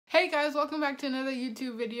Hey guys, welcome back to another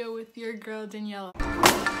YouTube video with your girl Daniela.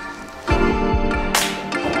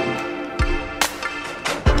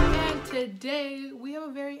 And today we have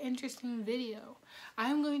a very interesting video.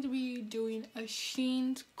 I'm going to be doing a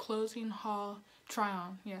Shein clothing haul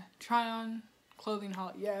try-on. Yeah, try-on clothing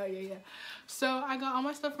haul. Yeah. So I got all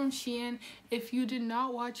my stuff from Shein. If you did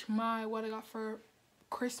not watch my what I got for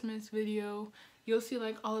Christmas video, you'll see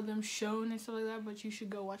like all of them shown and stuff like that, but you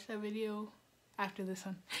should go watch that video after this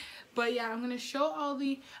one. But yeah, I'm gonna show all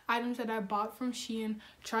the items that I bought from Shein,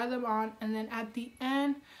 try them on, and then at the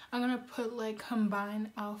end I'm gonna put like combined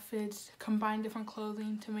outfits, combine different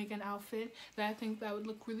clothing to make an outfit that I think that would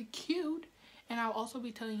look really cute. And I'll also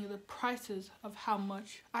be telling you the prices of how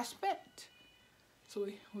much I spent. So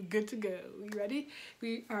we're good to go. We ready?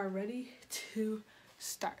 We are ready to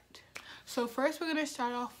start. So first we're gonna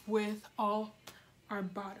start off with all our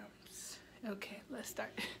bottoms. Okay, let's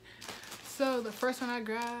start. So the first one I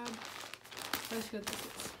grabbed, let's see what this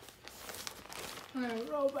is. I'm gonna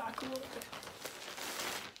roll back a little bit.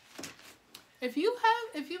 If you've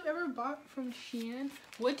ever bought from Shein,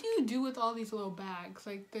 what do you do with all these little bags?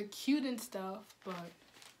 Like they're cute and stuff, but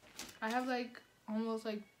I have like almost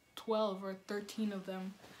like 12 or 13 of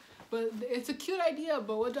them. But it's a cute idea,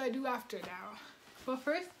 but what do I do after now? Well,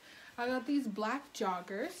 first I got these black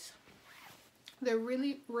joggers. They're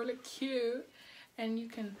really cute. And you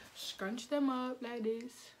can scrunch them up like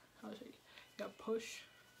this. I'll show you. You push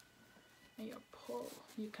and you pull.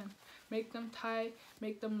 You can make them tight,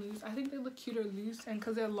 make them loose. I think they look cuter loose, and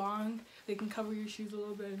because they're long, they can cover your shoes a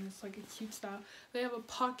little bit, and it's like a cute style. They have a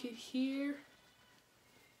pocket here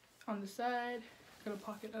on the side. Got a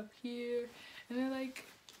pocket up here, and they're like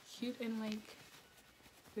cute and like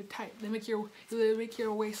they're tight. They make your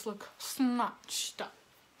waist look snatched up.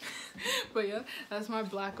 But yeah, that's my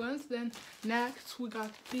black ones. Then next we got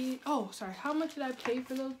the how much did I pay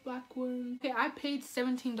for those black ones? Okay, I paid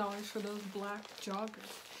 $17 for those black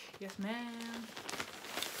joggers. Yes ma'am.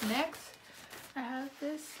 Next I have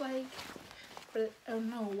this like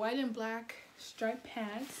white and black striped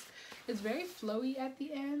pants. It's very flowy at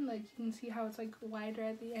the end, like you can see how it's like wider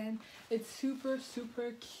at the end. It's super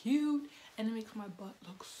cute, and it makes my butt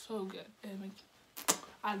look so good.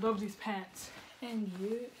 I love these pants. And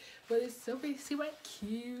yeah, but it's so pretty. See what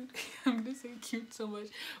cute. I'm gonna say cute so much,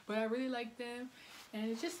 but I really like them, and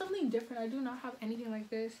it's just something different. I do not have anything like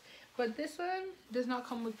this, but this one does not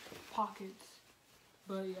come with pockets.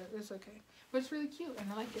 But yeah, it's okay. But it's really cute,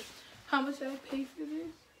 and I like it. How much did I pay for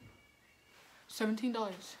this? $17.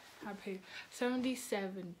 I paid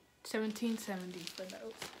 $17.70 for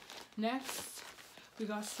those. Next, we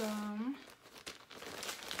got some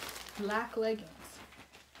black leggings.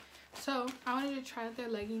 So I wanted to try out their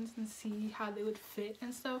leggings and see how they would fit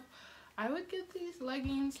and stuff. I would get these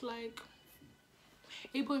leggings like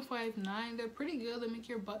 8.59. They're pretty good. They make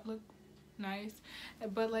your butt look nice.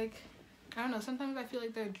 But like, I don't know, sometimes I feel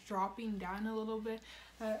like they're dropping down a little bit,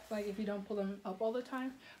 like if you don't pull them up all the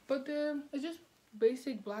time. But it's just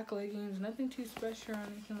basic black leggings, nothing too special or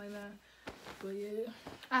anything like that. But yeah,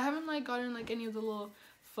 I haven't like gotten like any of the little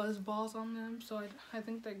fuzz balls on them, so I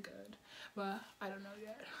think they're good, but I don't know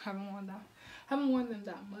yet. Haven't worn them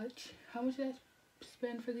that much. How much did I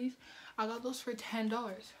spend for these? I got those for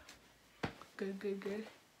 $10. Good.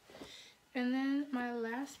 And then my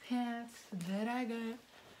last pants that I got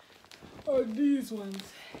are these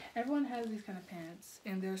ones. Everyone has these kind of pants,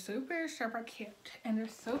 and they're super cute, and they're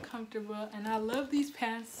so comfortable, and I love these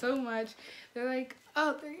pants so much. They're like,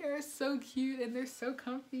 oh, they're so cute, and they're so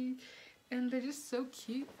comfy. And they're just so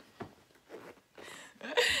cute.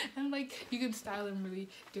 And like you can style them really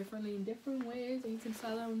differently in different ways, and you can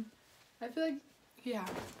style them, I feel like, yeah,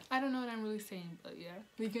 I don't know what I'm really saying, but yeah,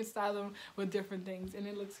 you can style them with different things and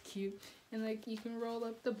it looks cute. And like you can roll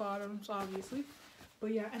up the bottoms obviously,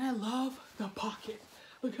 but yeah, and I love the pocket.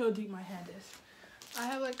 Look how deep my hand is. I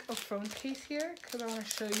have like a phone case here because I want to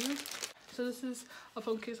show you. So this is a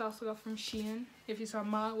phone case I also got from Shein. If you saw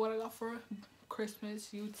what I got for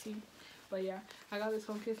Christmas, you would see. But yeah, I got this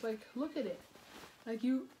phone case. Like, look at it. Like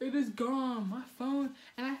it is gone. My phone,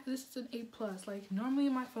 and this is an 8+. Like normally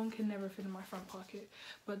my phone can never fit in my front pocket,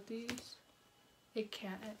 but these, it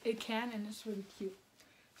can, and it's really cute.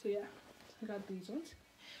 So yeah, I got these ones.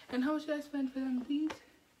 And how much did I spend for them? These,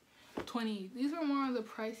 $20. These were more on the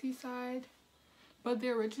pricey side, but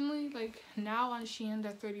they're originally like now on Shein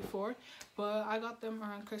they're $34. But I got them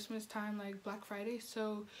around Christmas time, like Black Friday,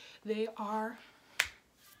 so they are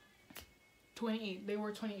 $28. They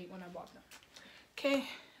were $28 when I bought them. Okay,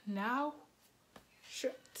 now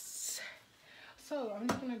shirts. So I'm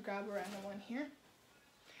just gonna grab a random one here.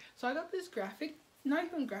 So I got this graphic, not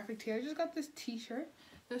even graphic tee. I just got this t-shirt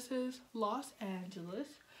This is Los Angeles.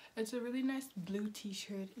 It's a really nice blue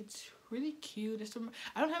t-shirt. It's really cute.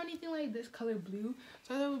 I don't have anything like this color blue,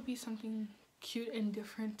 so I thought it would be something cute and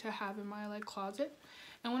different to have in my like closet.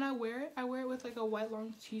 And when I wear it with like a white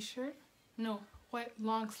long t-shirt. No, white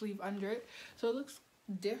long sleeve under it. So it looks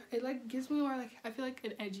different. It like gives me more like, I feel like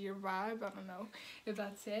an edgier vibe. I don't know if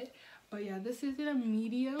that's it. But yeah, this is in a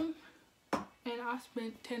medium. And I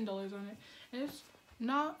spent $10 on it. And it's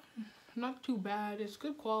not too bad. It's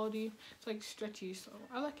good quality. It's like stretchy, so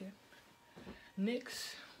I like it.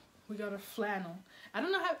 Next, we got a flannel. I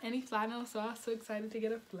don't have any flannel, so I was so excited to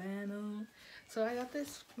get a flannel. So I got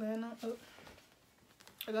this flannel. Oh,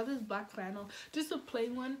 I got this black flannel, just a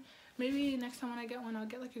plain one. Maybe next time when I get one, I'll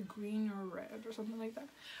get like a green or red or something like that.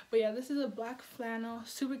 But yeah, this is a black flannel,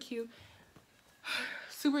 super cute,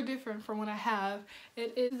 super different from what I have.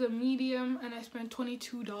 It is a medium, and I spent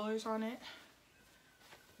 $22 on it.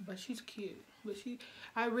 But she's cute. But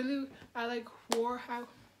I wear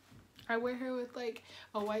her with like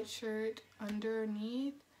a white shirt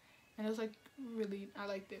underneath, and it was like really, I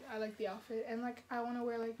liked it. I like the outfit, and like I want to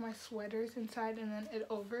wear like my sweaters inside and then it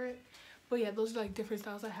over it. But yeah, those are like different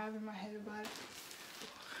styles I have in my head about it.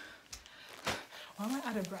 Why am I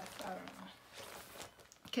out of breath? I don't know.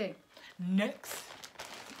 Okay, next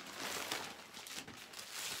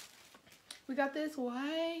we got this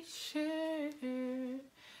white shirt.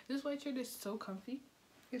 This white shirt is so comfy.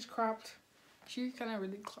 It's cropped. She kind of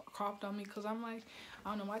really cropped on me because I'm like, I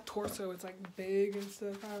don't know, my torso is like big and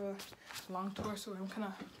stuff. I have a long torso. I'm kind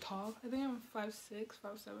of tall. I think I'm 5'6", 5'7",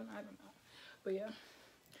 I don't know. But yeah,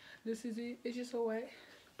 this is it. It's just a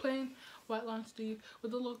plain white long sleeve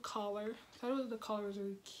with a little collar. I thought the collar was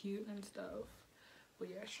really cute and stuff. But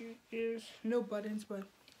yeah, she is no buttons, but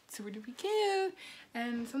super duper cute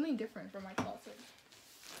and something different from my closet.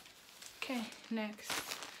 Okay, next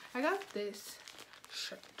I got this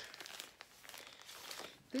shirt.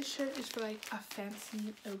 This shirt is for like a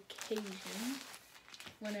fancy occasion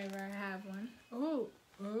whenever I have one. Oh,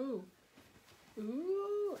 ooh,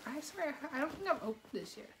 I swear I don't think I've opened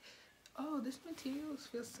this yet. Oh, this material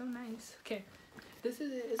feels so nice. Okay, this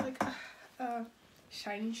is it. It's like a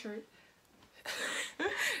shiny shirt.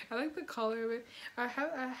 I like the color of it.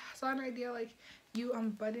 I saw an idea like you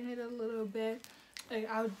unbutton it a little bit. Like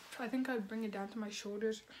I think I'd bring it down to my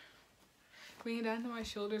shoulders. Bring it down to my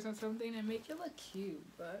shoulders or something and make it look cute.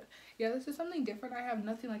 But yeah, this is something different. I have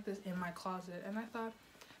nothing like this in my closet, and I thought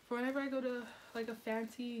for whenever I go to like a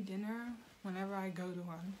fancy dinner, whenever I go to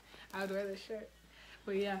one, I would wear this shirt.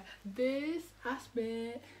 But yeah, this I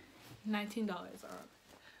spent $19 on.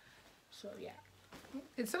 So yeah,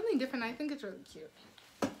 it's something different. I think it's really cute.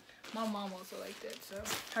 My mom also liked it, so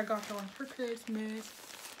I got her one for Christmas.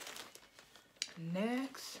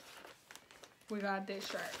 Next, we got this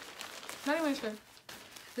shirt. Not even a shirt.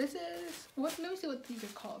 This is let me see what these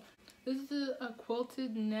are called. This is a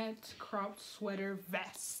quilted net cropped sweater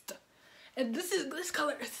vest. And this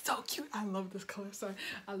color is so cute. I love this color. Sorry.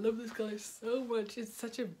 I love this color so much. It's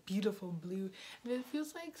such a beautiful blue. And it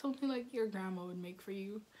feels like something like your grandma would make for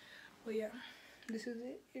you. But yeah, this is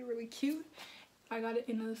it. It's really cute. I got it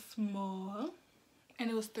in a small, and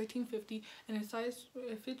it was $13.50, and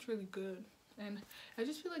it fits really good. And I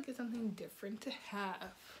just feel like it's something different to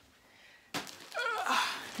have.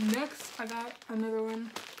 Next, I got another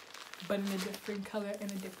one, but in a different color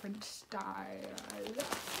and a different style.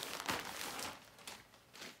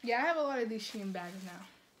 Yeah, I have a lot of these Shein bags now.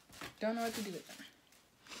 Don't know what to do with them.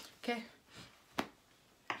 Okay.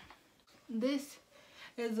 This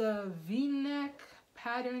is a V-neck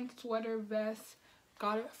patterned sweater vest.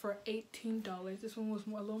 Got it for $18. This one was a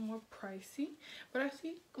little more pricey, but I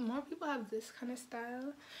see more people have this kind of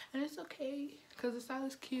style, and it's okay because the style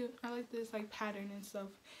is cute. I like this like pattern and stuff.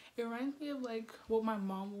 It reminds me of like what my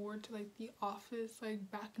mom wore to like the office like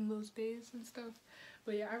back in those days and stuff.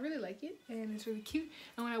 But yeah, I really like it, and it's really cute.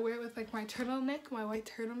 And when I wear it with like my turtleneck, my white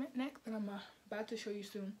turtleneck neck that I'm about to show you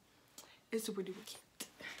soon, it's super duper cute.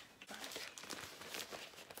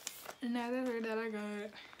 Another shirt that I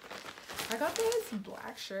got this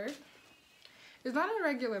black shirt. It's not a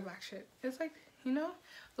regular black shirt. It's like, you know,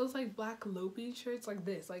 those like black lopey shirts like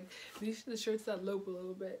this. Like these are the shirts that lope a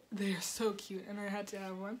little bit. They're so cute, and I had to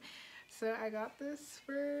have one. So I got this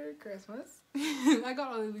for Christmas. I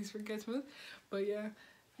got all of these for Christmas. But yeah,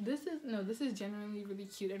 this is genuinely really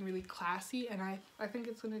cute and really classy, and I think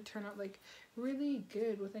it's gonna turn out like really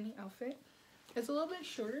good with any outfit. It's a little bit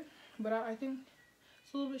shorter, but I think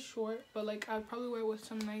it's a little bit short, but like I'd probably wear it with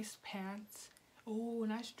some nice pants. Oh,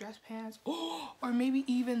 nice dress pants. Oh, or maybe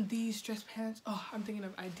even these dress pants. Oh, I'm thinking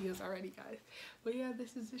of ideas already, guys. But yeah,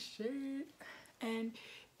 this is the shirt, and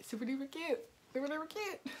it's super duper cute. They were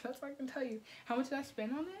cute. That's what I can tell you. How much did I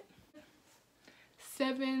spend on it?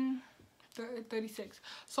 $7.36.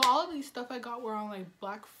 So all of these stuff I got were on like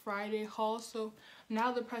Black Friday haul. So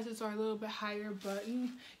now the prices are a little bit higher, but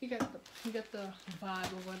you get the vibe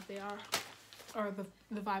of what they are, or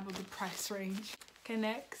the vibe of the price range. Okay,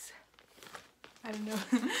 next. I don't know.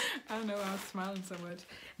 I don't know why I was smiling so much.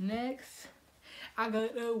 Next, I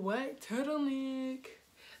got a white turtleneck.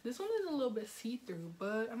 This one is a little bit see-through,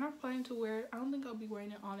 but I'm not planning to wear it. I don't think I'll be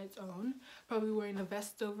wearing it on its own. Probably wearing a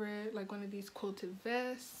vest over it, like one of these quilted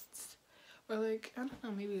vests. Or like, I don't know,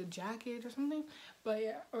 maybe a jacket or something. But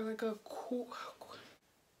yeah, or like a cool...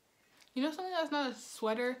 You know something that's not a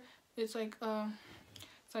sweater? It's like,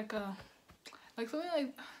 it's like a... Like something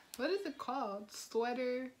like... What is it called?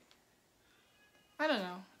 Sweater? I don't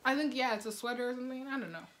know. I think, yeah, it's a sweater or something. I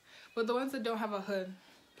don't know. But the ones that don't have a hood.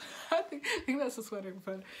 I think that's a sweater,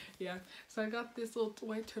 but yeah. So I got this little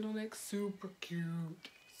white turtleneck, super cute.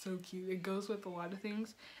 So cute. It goes with a lot of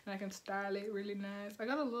things, and I can style it really nice. I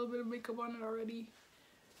got a little bit of makeup on it already.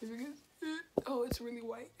 If you can, oh, it's really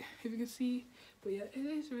white. If you can see, but yeah, it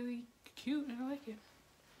is really cute, and I like it.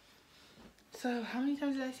 So how many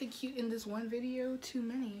times did I say cute in this one video? Too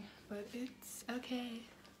many, but it's okay.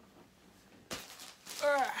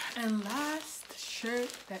 And last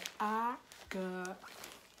shirt that I got.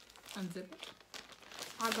 Unzip it.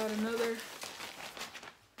 I got another.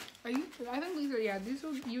 I think these are, yeah, these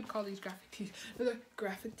are, you'd call these graphic tees. They're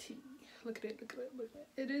graphic tee. Look at it, look at it, look at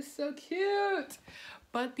it. It is so cute.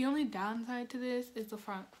 But the only downside to this is the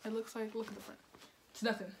front. It looks like, look at the front. It's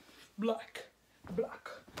nothing. Black,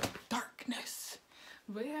 darkness.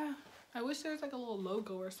 But yeah, I wish there was like a little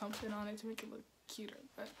logo or something on it to make it look cuter.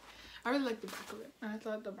 But I really like the back of it. And I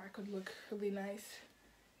thought the back would look really nice.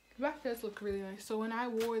 The back does look really nice. So when I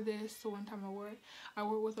wore this, the one time I wore it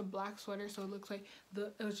with a black sweater, so it looks like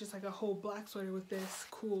it was just like a whole black sweater with this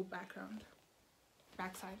cool background.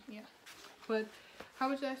 Backside, yeah. But how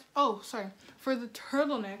much did I, oh, sorry. For the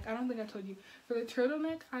turtleneck, I don't think I told you. For the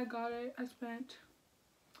turtleneck, I got it, I spent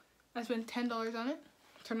 $10 on it.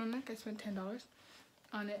 Turtleneck, I spent $10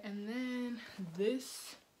 on it. And then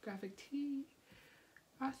this graphic tee,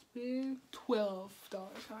 I spent $12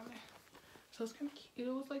 on it. So it's kind of cute.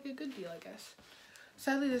 It was like a good deal, I guess.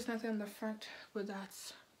 Sadly, there's nothing on the front, but that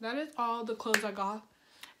is all the clothes I got.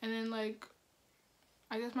 And then, like,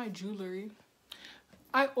 I guess my jewelry.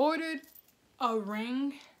 I ordered a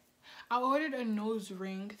ring. I ordered a nose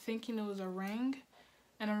ring thinking it was a ring,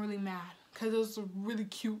 and I'm really mad because it was a really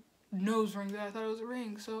cute nose ring that I thought it was a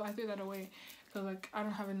ring. So I threw that away. So, like, I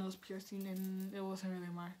don't have a nose piercing, and it wasn't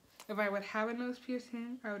really mine. If I would have a nose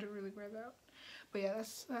piercing, I would really wear that. But yeah,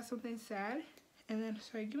 that's something sad. And then,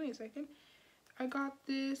 sorry, give me a second. I got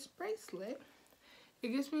this bracelet. It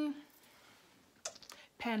gives me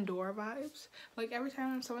Pandora vibes. Like, every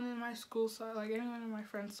time someone in my school saw it, like anyone in my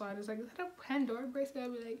friends saw it, it's like, is that a Pandora bracelet?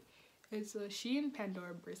 I'd be like, it's a Shein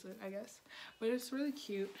Pandora bracelet, I guess. But it's really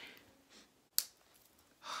cute.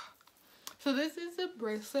 So this is a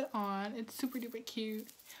bracelet on. It's super duper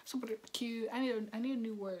cute. Super duper cute. I need a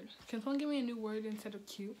new word. Can someone give me a new word instead of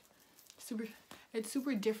cute? It's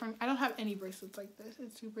super different. I don't have any bracelets like this.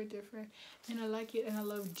 It's super different, and I like it, and I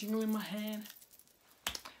love jingling my hand.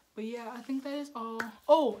 But yeah, I think that is all.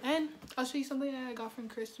 Oh, and I'll show you something that I got from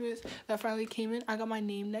Christmas that finally came in. I got my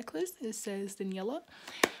name necklace. It says Daniela.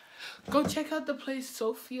 Go check out the place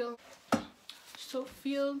Sophia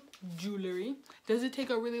Jewelry. Does it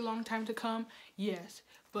take a really long time to come? Yes,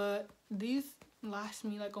 but these last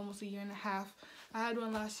me like almost a year and a half. I had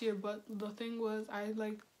one last year, but the thing was I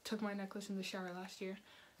like took my necklace in the shower last year,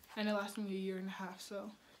 and it lasted me a year and a half,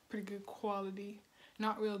 so pretty good quality.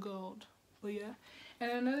 Not real gold, but yeah.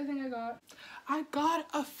 And another thing I got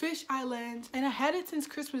a fish eye lens, and I had it since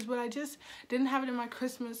Christmas, but I just didn't have it in my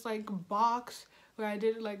Christmas like box where I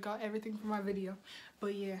did like got everything for my video.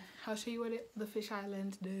 But yeah, I'll show you what the fish eye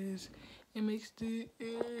lens does. It makes the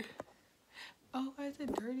oh, why is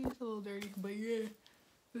it dirty? It's a little dirty, but yeah,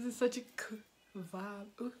 this is such a cool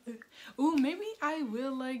vibe. Ooh, maybe I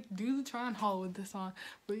will like do the try on haul with this on.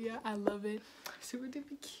 But yeah, I love it. Super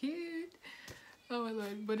duper cute. Oh my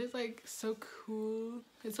lord. But it's like so cool.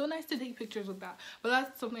 It's so nice to take pictures with that. But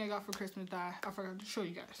that's something I got for Christmas that I forgot to show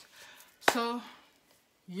you guys. So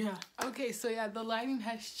yeah. Okay, so yeah, the lighting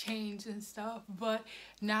has changed and stuff, but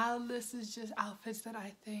now this is just outfits that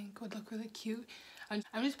I think would look really cute.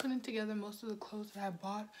 I'm just putting together most of the clothes that I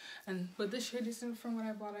bought, but this shirt isn't from what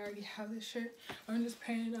I bought. I already have this shirt. I'm just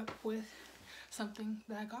pairing it up with something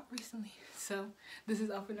that I got recently. So this is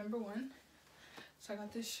outfit number 1. So I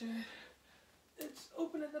got this shirt. It's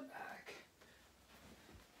open at the back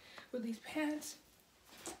with these pants.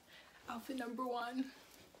 outfit number 1.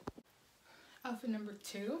 Outfit number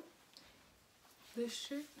 2. This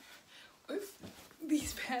shirt with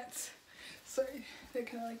these pants. Sorry, they're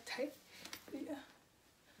kind of like tight. But yeah.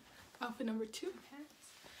 Outfit number 2, pants.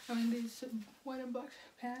 I mean, these white and black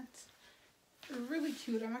pants are really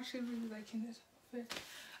cute. I'm actually really liking this outfit.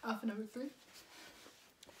 Outfit number 3.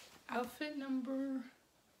 Outfit number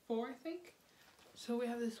 4, I think. So we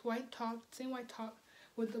have this white top, same white top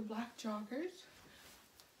with the black joggers,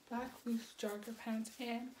 black loose jogger pants,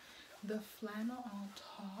 and the flannel on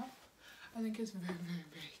top. I think it's very, very,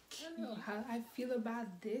 very cute. I don't know how I feel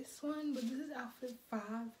about this one, but this is outfit 5.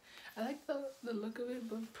 I like the look of it,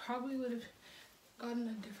 but probably would have gotten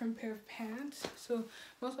a different pair of pants. So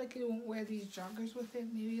most likely won't wear these joggers with it.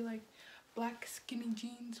 Maybe like black skinny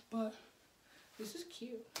jeans, but this is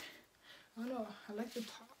cute. I don't know. I like the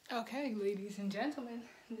top. Okay, ladies and gentlemen,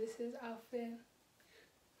 this is outfit.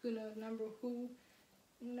 Who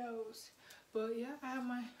knows? But yeah, I have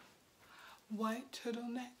my white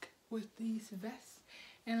turtleneck with these vests,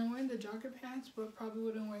 and I'm wearing the jogger pants, but probably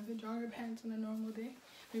wouldn't wear the jogger pants on a normal day.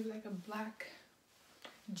 Maybe like a black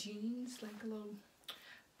jeans, like a little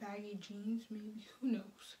baggy jeans, maybe. Who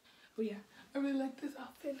knows? But yeah, I really like this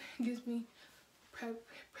outfit. It gives me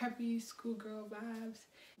preppy schoolgirl vibes.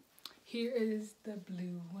 Here is the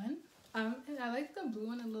blue one. And I like the blue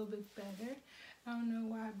one a little bit better. I don't know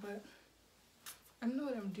why, but I don't know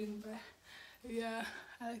what I'm doing, but yeah,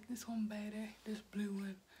 I like this one better, this blue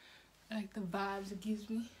one. I like the vibes it gives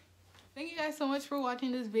me. Thank you guys so much for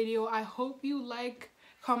watching this video. I hope you like,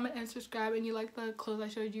 comment, and subscribe, and you like the clothes I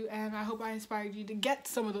showed you, and I hope I inspired you to get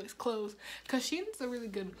some of those clothes, because Shein's a really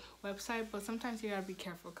good website, but sometimes you gotta be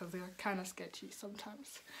careful because they're kind of sketchy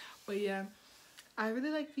sometimes. But yeah, I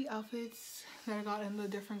really like the outfits that I got and the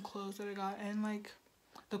different clothes that I got, and like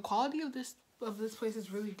the quality of this place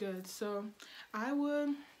is really good. So I would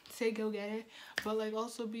say go get it, but like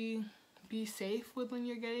also be safe with when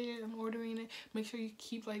you're getting it and ordering it. Make sure you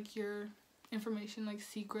keep like your information like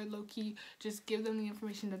secret, low-key. Just give them the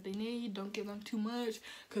information that they need. Don't give them too much,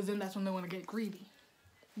 because then that's when they want to get greedy.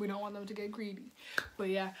 We don't want them to get greedy. But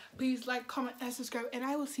yeah, please like, comment, and subscribe, and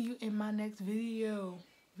I will see you in my next video.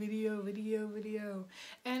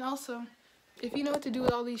 And also, if you know what to do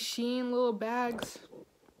with all these Shein little bags,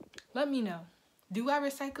 let me know. Do I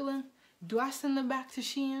recycle them? Do I send them back to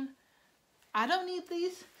Shein? I don't need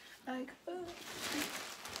these. Like,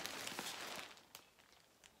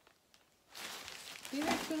 these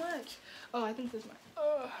are too much. Oh, I think this might.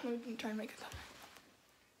 Oh, let me try and make it up.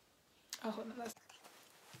 Oh, hold on.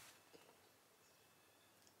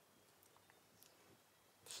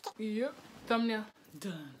 Yep, thumbnail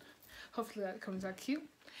done. Hopefully that comes out cute.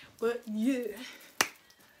 But yeah,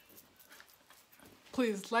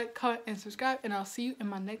 please like, comment, and subscribe, and I'll see you in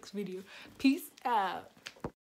my next video. Peace out.